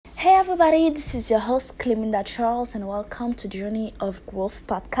Hey everybody, this is your host Cleminda Charles and welcome to Journey of Growth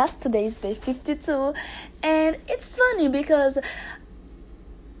podcast. Today is day 52 and it's funny because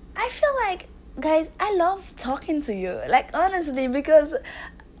I feel like, guys, I love talking to you, like honestly, because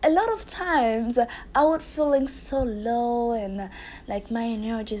a lot of times I would feeling so low and like my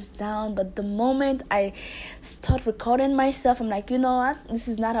energy is down, but the moment I start recording myself, I'm like, you know what, this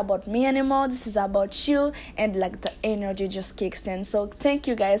is not about me anymore, this is about you, and like the energy just kicks in. So thank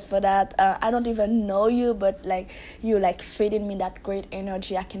you guys for that. I don't even know you, but like you like feeding me that great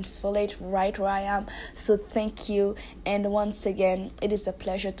energy. I can feel it right where I am, so thank you. And once again, it is a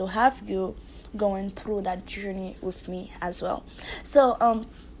pleasure to have you going through that journey with me as well. So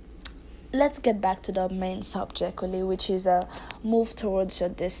let's get back to the main subject, really, which is move towards your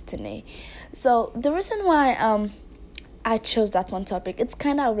destiny. So the reason why I chose that one topic, it's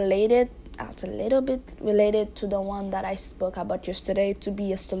kind of related. It's a little bit related to the one that I spoke about yesterday, to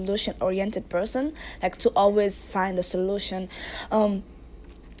be a solution-oriented person, like to always find a solution,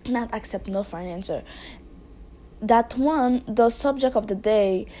 not accept no for an answer. That one, the subject of the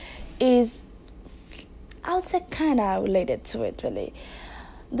day, is, I would say, kind of related to it, really.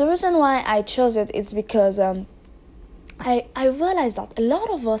 The reason why I chose it is because I realized that a lot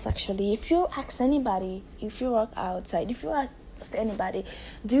of us, actually, if you ask anybody, if you work outside, if you ask anybody,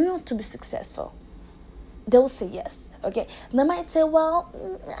 do you want to be successful? They will say yes, okay? They might say, well,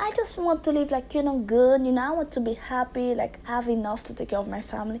 I just want to live good, I want to be happy, like have enough to take care of my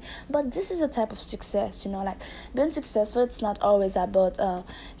family. But this is a type of success, like being successful, it's not always about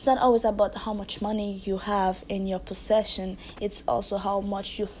how much money you have in your possession. It's also how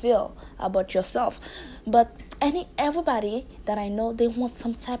much you feel about yourself. But everybody that I know, they want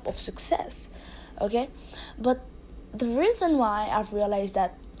some type of success, okay? But the reason why I've realized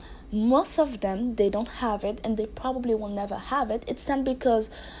that most of them, they don't have it, and they probably will never have it. It's not because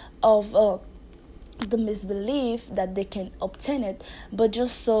of the misbelief that they can obtain it, but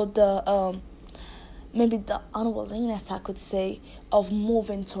just so the maybe the unwillingness, I could say, of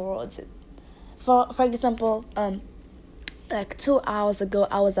moving towards it. For example, like 2 hours ago,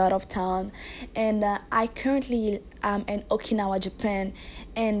 I was out of town, and I currently am in Okinawa, Japan,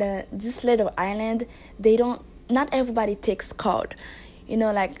 and this little island, not everybody takes card,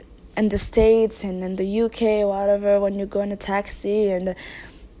 like in the States and in the UK, whatever, when you go in a taxi and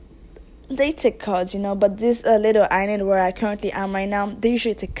they take cards, but this little island where I currently am right now, they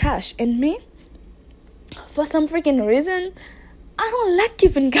usually take cash. And me, for some freaking reason, I don't like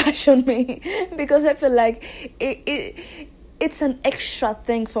keeping cash on me because I feel like it's an extra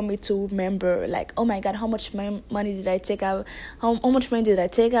thing for me to remember, like, oh my God, how much money did I take out? How much money did I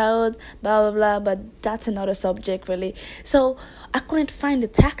take out? Blah, blah, blah. But that's another subject, really. So I couldn't find a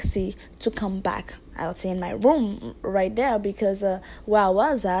taxi to come back, I would say, in my room right there, because where I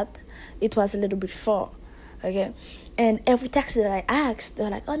was at, it was a little bit far, okay? And every taxi that I asked,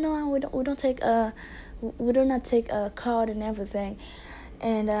 they're like, oh no, we do not take a card and everything.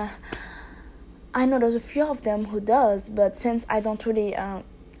 And I know there's a few of them who does, but since I don't really, I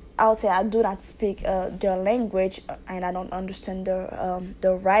would say I do not speak their language, and I don't understand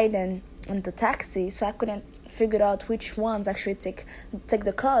their writing in the taxi, so I couldn't figure out which ones actually take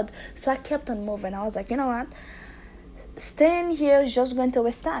the card. So I kept on moving. I was like, you know what? Staying here is just going to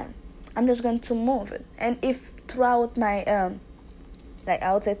waste time. I'm just going to move it. And if throughout my,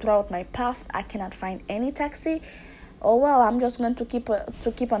 throughout my path, I cannot find any taxi, oh well, I'm just going to keep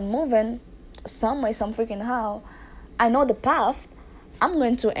on moving. Some way, some freaking how. I know the path. I'm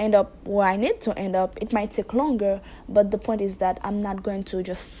going to end up where I need to end up. It might take longer, but the point is that I'm not going to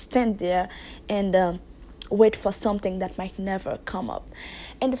just stand there and wait for something that might never come up.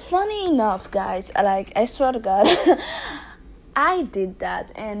 And funny enough, guys, like, I swear to God, I did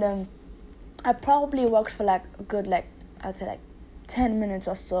that, and I probably walked for like a good, I'd say 10 minutes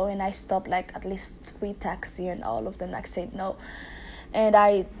or so, and I stopped like at least 3 taxis, and all of them said no, and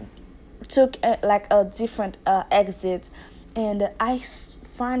I took a different exit, and I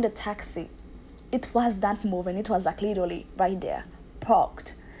found a taxi. It was not moving. It was like literally right there,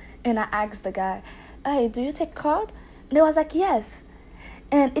 parked. And I asked the guy, hey, do you take card? And he was like, yes.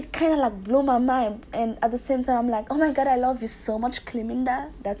 And it kind of blew my mind. And at the same time, I'm like, oh my God, I love you so much,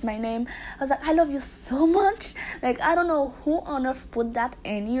 Cleminda. That's my name. I was like, I love you so much. Like, I don't know who on earth put that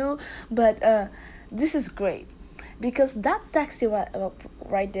in you, but this is great. Because that taxi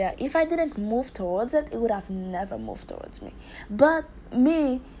right there, if I didn't move towards it, it would have never moved towards me. But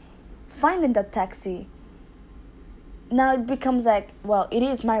me finding that taxi, now it becomes like, well, it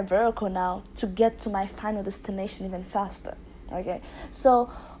is my vehicle now to get to my final destination even faster. Okay, so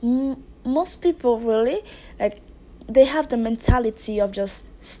most people really, they have the mentality of just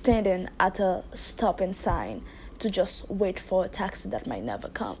standing at a stopping sign to just wait for a taxi that might never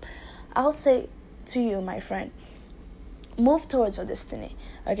come. I'll say to you, my friend, move towards your destiny,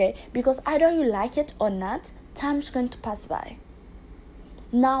 okay? Because either you like it or not, time's going to pass by.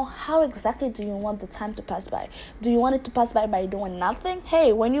 Now, how exactly do you want the time to pass by? Do you want it to pass by doing nothing?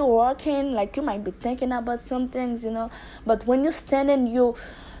 Hey, when you're working, like, you might be thinking about some things, but when you're standing, you're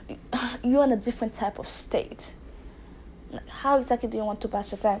in a different type of state. How exactly do you want to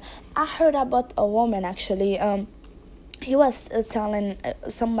pass your time? I heard about a woman, actually. He was telling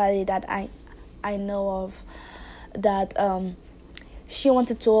somebody that I know of that she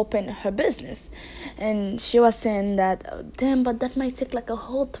wanted to open her business, and she was saying that, damn, but that might take like a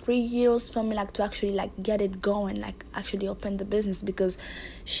whole 3 years for me, like, to actually like get it going, like actually open the business, because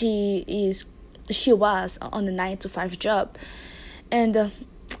she was on a 9-to-5 job. And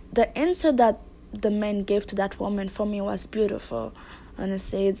the answer that the man gave to that woman for me was beautiful.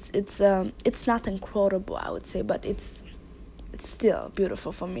 Honestly, it's not incredible, I would say, but it's still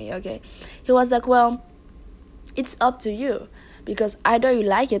beautiful for me. Okay, he was like, well, it's up to you, because either you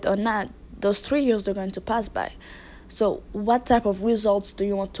like it or not, those 3 years are going to pass by. So what type of results do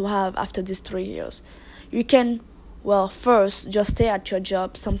you want to have after these 3 years? You can, well, first just stay at your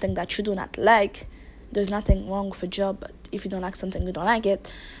job, something that you do not like. There's nothing wrong with a job, but if you don't like something, you don't like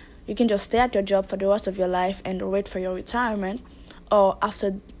it. You can just stay at your job for the rest of your life and wait for your retirement. Or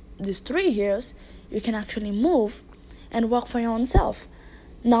after these 3 years, you can actually move and work for your own self.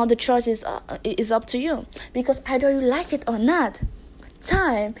 Now the choice is up to you, because either you like it or not,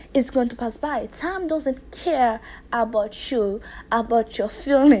 time is going to pass by. Time doesn't care about you, about your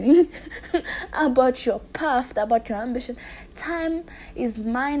feeling, about your path, about your ambition. Time is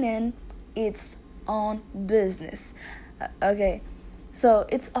minding its own business. Okay, so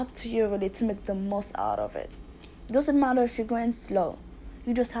it's up to you really to make the most out of it. Doesn't matter if you're going slow.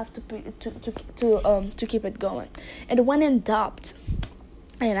 You just have to keep it going. And when in doubt,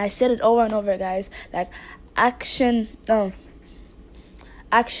 and I said it over and over, guys, like action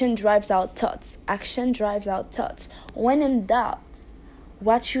drives out thoughts. Action drives out thoughts. When in doubt,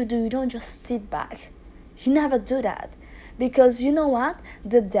 what you do, you don't just sit back. You never do that. Because you know what?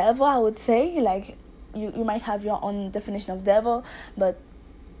 The devil, I would say, like, you might have your own definition of devil, but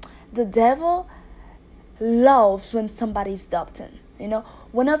the devil loves when somebody's doubting.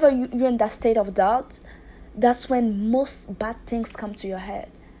 Whenever you're in that state of doubt, that's when most bad things come to your head.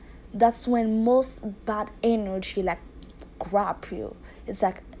 That's when most bad energy like grab you. It's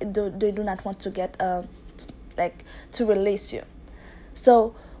like they do not want to get to release you.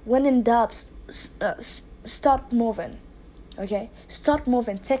 So when in doubt, start moving. Okay, start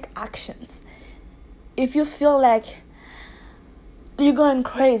moving. Take actions. If you feel like you're going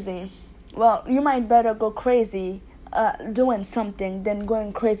crazy, well, you might better go crazy doing something than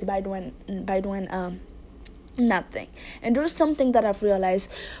going crazy by doing nothing. And there's something that I've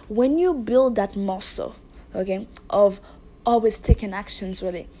realized: when you build that muscle, okay, of always taking actions,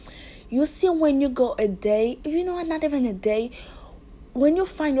 really, you see, when you go a day, not even a day, when you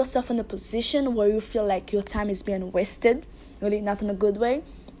find yourself in a position where you feel like your time is being wasted, really not in a good way,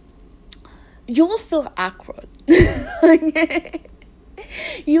 you will feel awkward.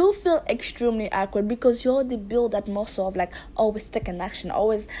 You feel extremely awkward, because you already build that muscle of like always taking action.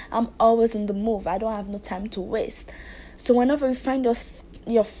 I'm always in the move. I don't have no time to waste. So whenever you find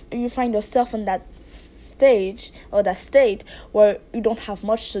yourself in that stage or that state where you don't have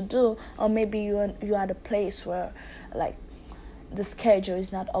much to do, or maybe you're at a place where like the schedule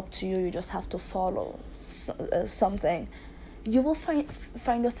is not up to you, you just have to follow something, you will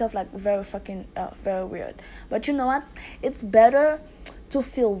find yourself like very weird. But you know what? It's better to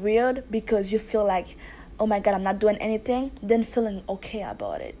feel weird because you feel like, oh my God, I'm not doing anything, than feeling okay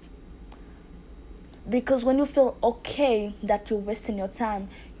about it. Because when you feel okay that you're wasting your time,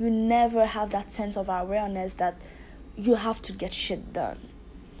 you never have that sense of awareness that you have to get shit done.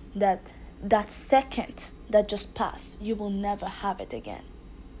 That second that just passed, you will never have it again.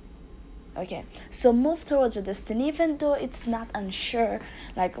 Okay, so move towards your destiny, even though it's not unsure.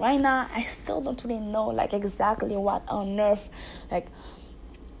 Like right now, I still don't really know like exactly what on earth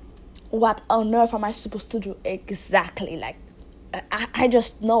am I supposed to do exactly. Like I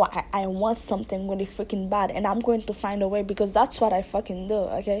just know I want something really freaking bad, and I'm going to find a way, because that's what I fucking do.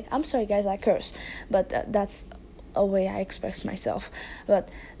 Okay, I'm sorry guys, I curse, but that's a way I express myself. But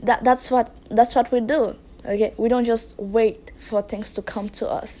that's what we do. Okay, we don't just wait for things to come to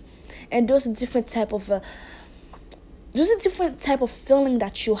us. And there's a different type of feeling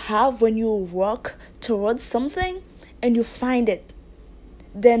that you have when you work towards something and you find it,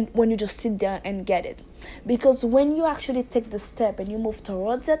 than when you just sit there and get it. Because when you actually take the step and you move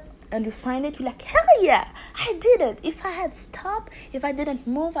towards it and you find it, you're like, hell yeah, I did it. If I had stopped, if I didn't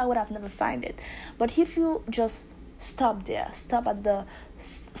move, I would have never find it. But if you just stop there, stop at the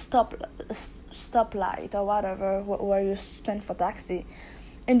stop light or whatever where you stand for taxi,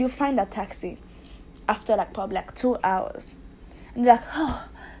 and you find that taxi after like probably like 2 hours, and you're like, oh,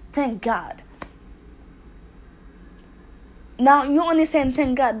 thank God. Now you're only saying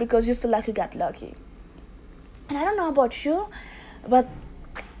thank God because you feel like you got lucky. And I don't know about you, but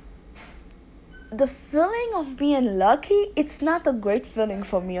the feeling of being lucky, it's not a great feeling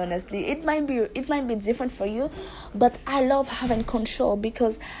for me, honestly. It might be different for you, but I love having control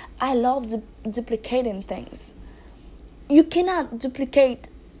because I love duplicating things. You cannot duplicate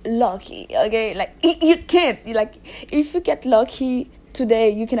lucky, okay? Like you can't. Like if you get lucky today,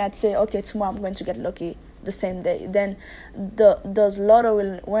 you cannot say, okay, tomorrow I'm going to get lucky the same day. Then those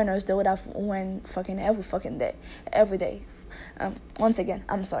lotto winners, they would have won fucking every fucking day, every day. Once again,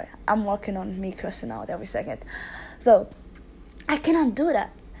 I'm sorry, I'm working on me cursing out every second, so I cannot do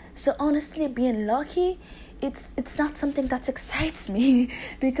that. So honestly, being lucky, it's not something that excites me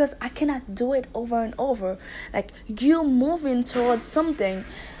because I cannot do it over and over. Like you moving towards something,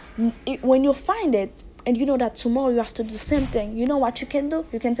 when you find it and you know that tomorrow you have to do the same thing, you know what you can do?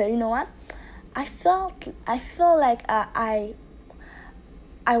 You can say, you know what, I feel like I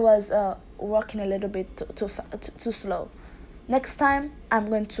was working a little bit too slow. Next time, I'm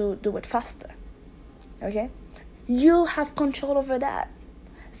going to do it faster. Okay? You have control over that.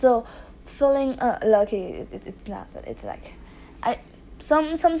 So, feeling lucky, it's not that. It's like,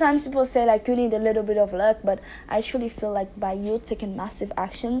 sometimes people say like you need a little bit of luck, but I truly feel like by you taking massive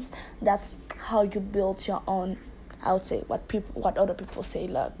actions, that's how you build your own. I would say what other people say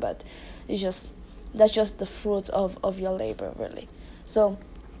luck, but that's just the fruit of your labor, really. So,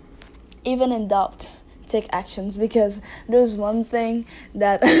 even in doubt, take actions, because there's one thing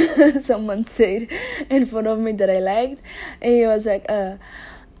that someone said in front of me that I liked, and he was like,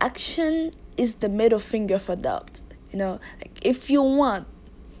 action is the middle finger for doubt. You know, like if you want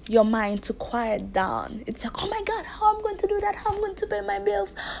your mind to quiet down, it's like, oh my God, how I'm going to do that, how I'm going to pay my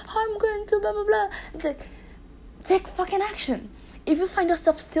bills, how I'm going to blah blah blah. It's like, take fucking action. If you find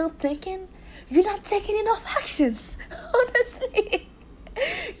yourself still thinking, you're not taking enough actions. Honestly,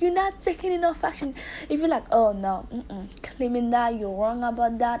 you're not taking enough action. If you're like, oh no, claiming that you're wrong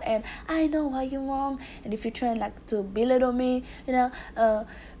about that, and I know why you're wrong, and if you're trying like to belittle me, you're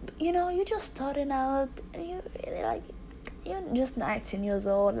just starting out, you're just 19 years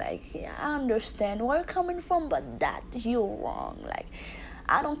old. Like, I understand where you're coming from, but that you're wrong. Like,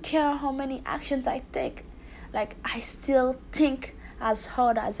 I don't care how many actions I take. Like, I still think as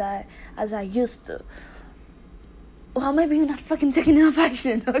hard as I used to. Well, maybe you're not fucking taking enough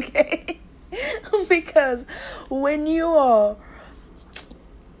action, okay? Because when you are...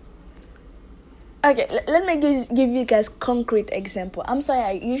 Okay, let me give you guys concrete example. I'm sorry,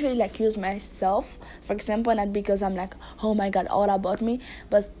 I usually like use myself, for example, not because I'm like, oh my God, all about me,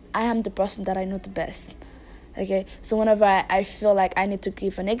 but I am the person that I know the best, okay? So whenever I feel like I need to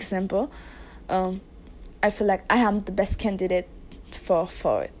give an example, I feel like I am the best candidate for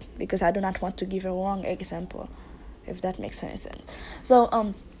it, because I do not want to give a wrong example, if that makes any sense.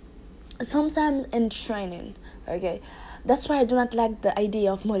 So sometimes in training, okay, that's why I do not like the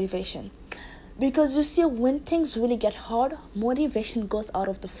idea of motivation, because you see, when things really get hard, motivation goes out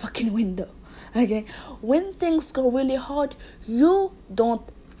of the fucking window. Okay, when things go really hard, you don't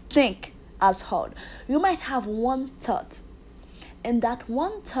think as hard. You might have one thought, and that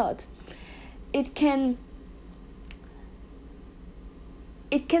one thought, it can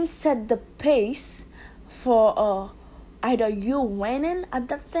set the pace for either you winning at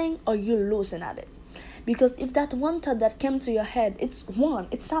that thing or you losing at it. Because if that one thought that came to your head, it's one,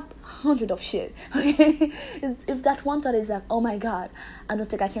 it's not 100 of shit, okay? If that one thought is like, oh my God, I don't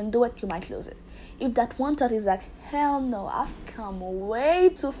think I can do it, you might lose it. If that one thought is like, hell no, I've come way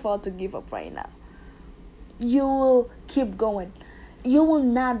too far to give up right now, you will keep going. You will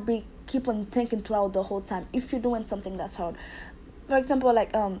not keep on thinking throughout the whole time if you're doing something that's hard. For example,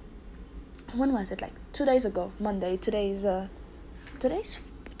 like, when was it? Like 2 days ago, Monday. Today's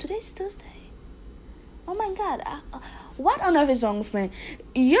Tuesday. Oh my God, what on earth is wrong with me?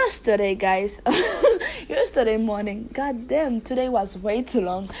 Yesterday, guys, yesterday morning, god damn, today was way too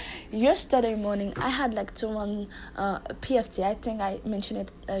long. Yesterday morning, I had like to run PFT. I think I mentioned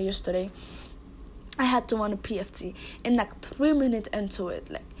it yesterday. I had to run a PFT, and like 3 minutes into it,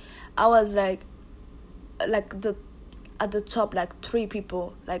 like I was like at the top, like 3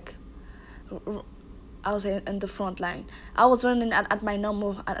 people, like I was in the front line. I was running at my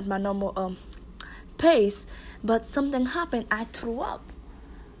normal pace, but something happened. I threw up.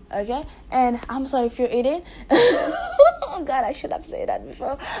 Okay, and I'm sorry if you're eating. Oh God, I should have said that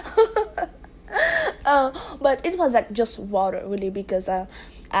before. But it was like just water, really, because I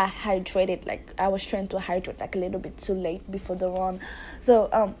hydrated, like I was trying to hydrate like a little bit too late before the run. So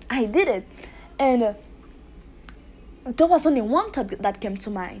I did it, and there was only one thought that came to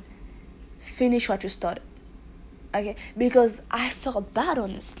mind: finish what you started. Okay, because I felt bad,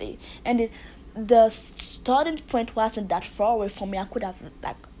 honestly, and the starting point wasn't that far away from me. I could have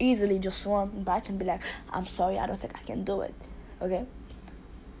like easily just run back and be like, I'm sorry, I don't think I can do it. Okay,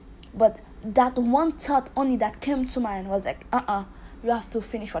 but that one thought only that came to mind was like, you have to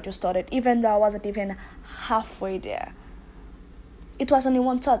finish what you started, even though I wasn't even halfway there. It was only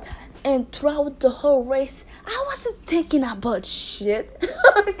one thought, and throughout the whole race, I wasn't thinking about shit.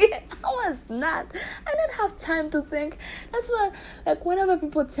 Okay, I was not. I didn't have time to think. That's why, like, whenever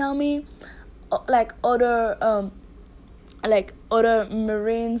people tell me, like other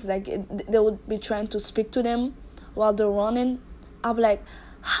Marines, like they would be trying to speak to them while they're running, I'll be like,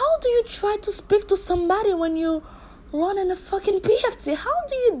 how do you try to speak to somebody when you run in a fucking PFT? How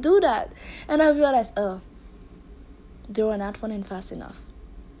do you do that? And I realized, they were not running fast enough.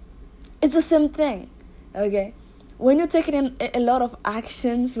 It's the same thing, okay? When you're taking in a lot of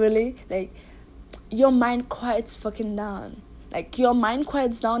actions, really, like, your mind quiets fucking down. Like, your mind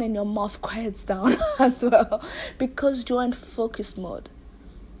quiets down and your mouth quiets down as well, because you're in focus mode.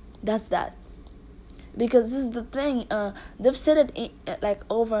 That's that. Because this is the thing, they've said it like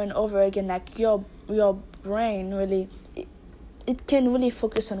over and over again, like your brain really, it can really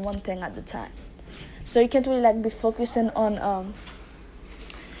focus on one thing at the time. So you can't really like be focusing on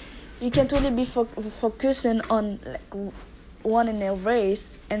focusing on like winning a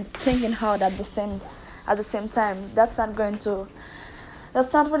race and thinking hard at the same time. That's not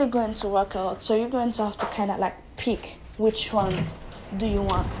really going to work out. So you're going to have to kind of like pick which one do you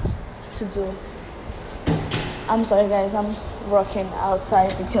want to do. I'm sorry guys, I'm working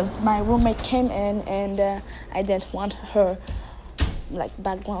outside because my roommate came in and I didn't want her like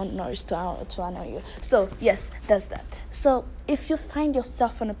background noise to annoy you. So yes, that's that. So if you find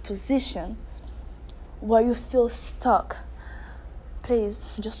yourself in a position where you feel stuck, please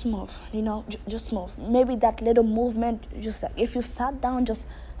just move. Just move. Maybe that little movement, just like if you sat down, just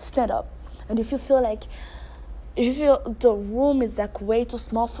stand up. And if you feel the room is like way too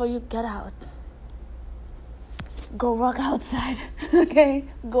small for you, get out. Go walk outside, okay?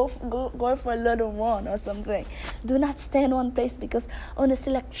 Go for a little run or something. Do not stay in one place, because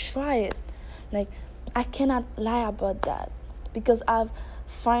honestly, like, try it. Like, I cannot lie about that, because I've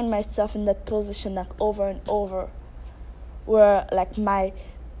find myself in that position like over and over, where like my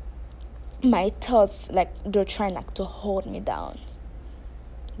thoughts, like, they're trying like to hold me down.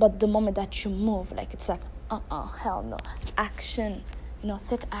 But the moment that you move, like, it's like hell no, action.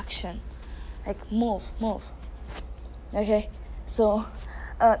 Take action. Like, move. Okay, so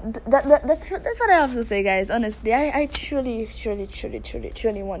that's what I have to say, guys. Honestly, I truly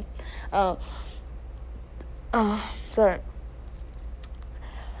want sorry.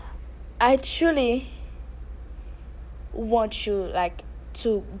 I truly want you like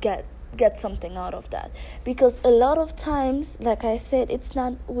to get something out of that, because a lot of times, like I said, it's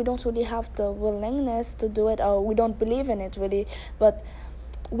not, we don't really have the willingness to do it, or we don't believe in it really, but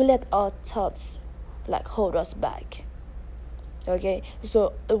we let our thoughts like hold us back. Okay,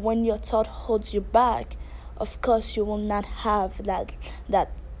 so when your thought holds you back, of course you will not have that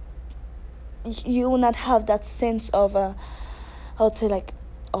you will not have that sense of I would say like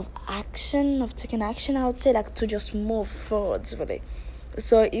of taking action. I would say like to just move forwards, really.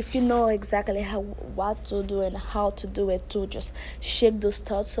 So if you know exactly what to do and how to do it to just shake those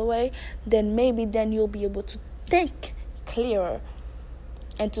thoughts away, then you'll be able to think clearer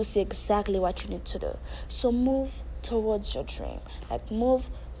and to see exactly what you need to do. So move towards your dream, like move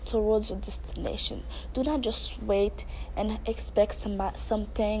towards your destination. Do not just wait and expect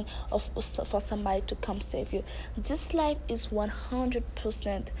something for somebody to come save you. This life is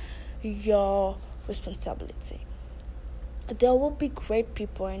 100% your responsibility. There will be great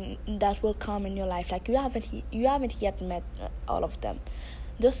people that will come in your life. Like, you haven't yet met all of them.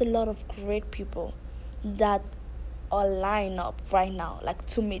 There's a lot of great people that are lined up right now, like,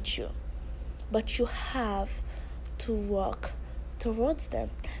 to meet you. But you have to walk towards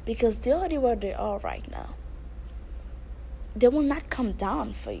them, because they're already where they are right now. They will not come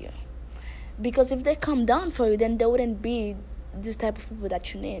down for you, because if they come down for you, then they wouldn't be this type of people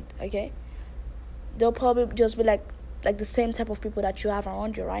that you need. Okay, they'll probably just be like the same type of people that you have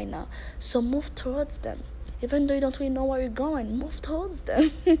around you right now. So move towards them. Even though you don't really know where you're going, move towards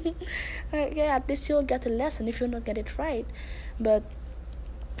them. Yeah, at least you'll get a lesson if you don't get it right. But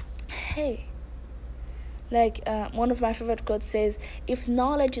hey, like one of my favorite quotes says, if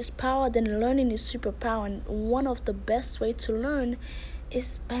knowledge is power, then learning is superpower. And one of the best way to learn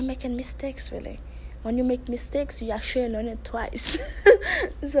is by making mistakes, really. When you make mistakes, you actually learn it twice.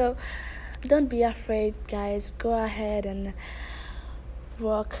 So don't be afraid, guys. Go ahead and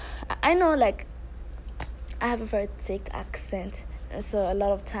work. I know, like, I have a very thick accent, and so a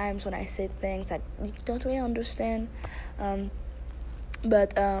lot of times when I say things that you don't really understand,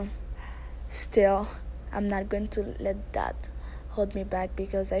 but still, I'm not going to let that hold me back,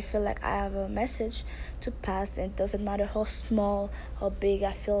 because I feel like I have a message to pass, and it doesn't matter how small, how big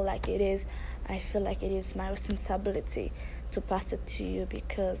I feel like it is. I feel like it is my responsibility to pass it to you,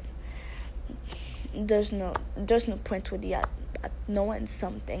 because there's no point really at knowing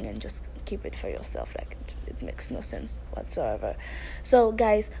something and just keep it for yourself. Like, it makes no sense whatsoever. So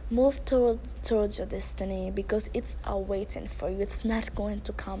guys, move towards your destiny, because it's awaiting for you. It's not going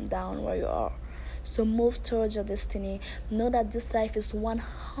to come down where you are. So move towards your destiny. Know that this life is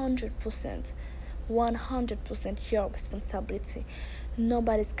 100% your responsibility.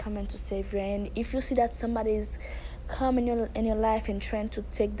 Nobody's coming to save you. And if you see that somebody is coming in your life and trying to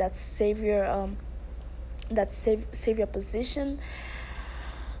take that savior position,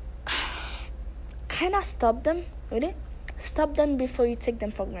 kind of stop them. Really, stop them before you take them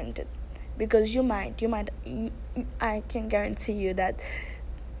for granted, because I can guarantee you that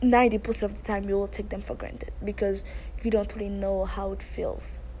 90% of the time you will take them for granted, because you don't really know how it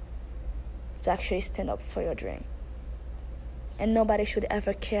feels to actually stand up for your dream. And nobody should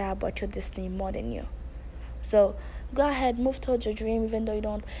ever care about your destiny more than you. So go ahead, move towards your dream, even though you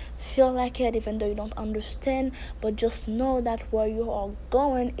don't feel like it, even though you don't understand. But just know that where you are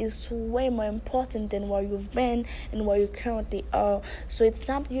going is way more important than where you've been and where you currently are. So it's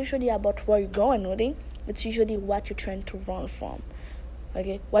not usually about where you're going, really. It's usually what you're trying to run from.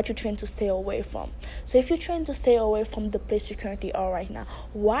 Okay, what you're trying to stay away from. So if you're trying to stay away from the place you currently are right now,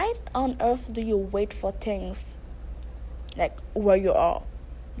 why on earth do you wait for things like where you are?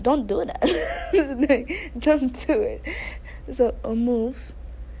 Don't do that. Don't do it. So move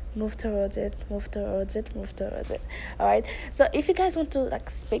towards it. All right. So if you guys want to like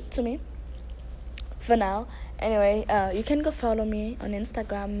speak to me, for now, anyway, you can go follow me on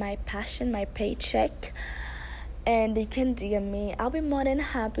Instagram, my passion, my paycheck. And you can DM me. I'll be more than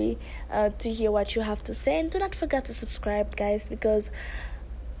happy to hear what you have to say. And do not forget to subscribe, guys, because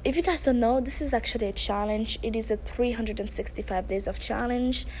if you guys don't know, this is actually a challenge. It is a 365 days of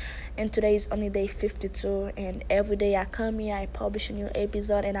challenge, and today is only day 52. And every day I come here, I publish a new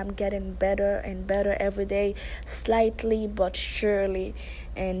episode, and I'm getting better and better every day, slightly but surely.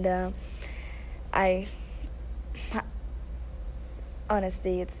 And I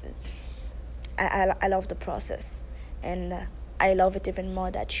honestly, I love the process, and I love it even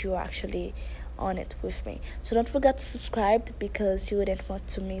more that you're actually on it with me. So don't forget to subscribe, because you wouldn't want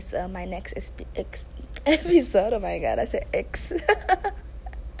to miss my next episode. Oh my god, I said X.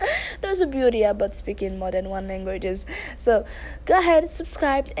 There's a beauty about speaking more than one languages. So go ahead,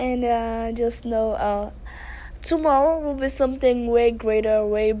 subscribe, and just know tomorrow will be something way greater,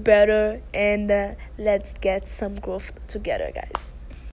 way better, and let's get some growth together, guys.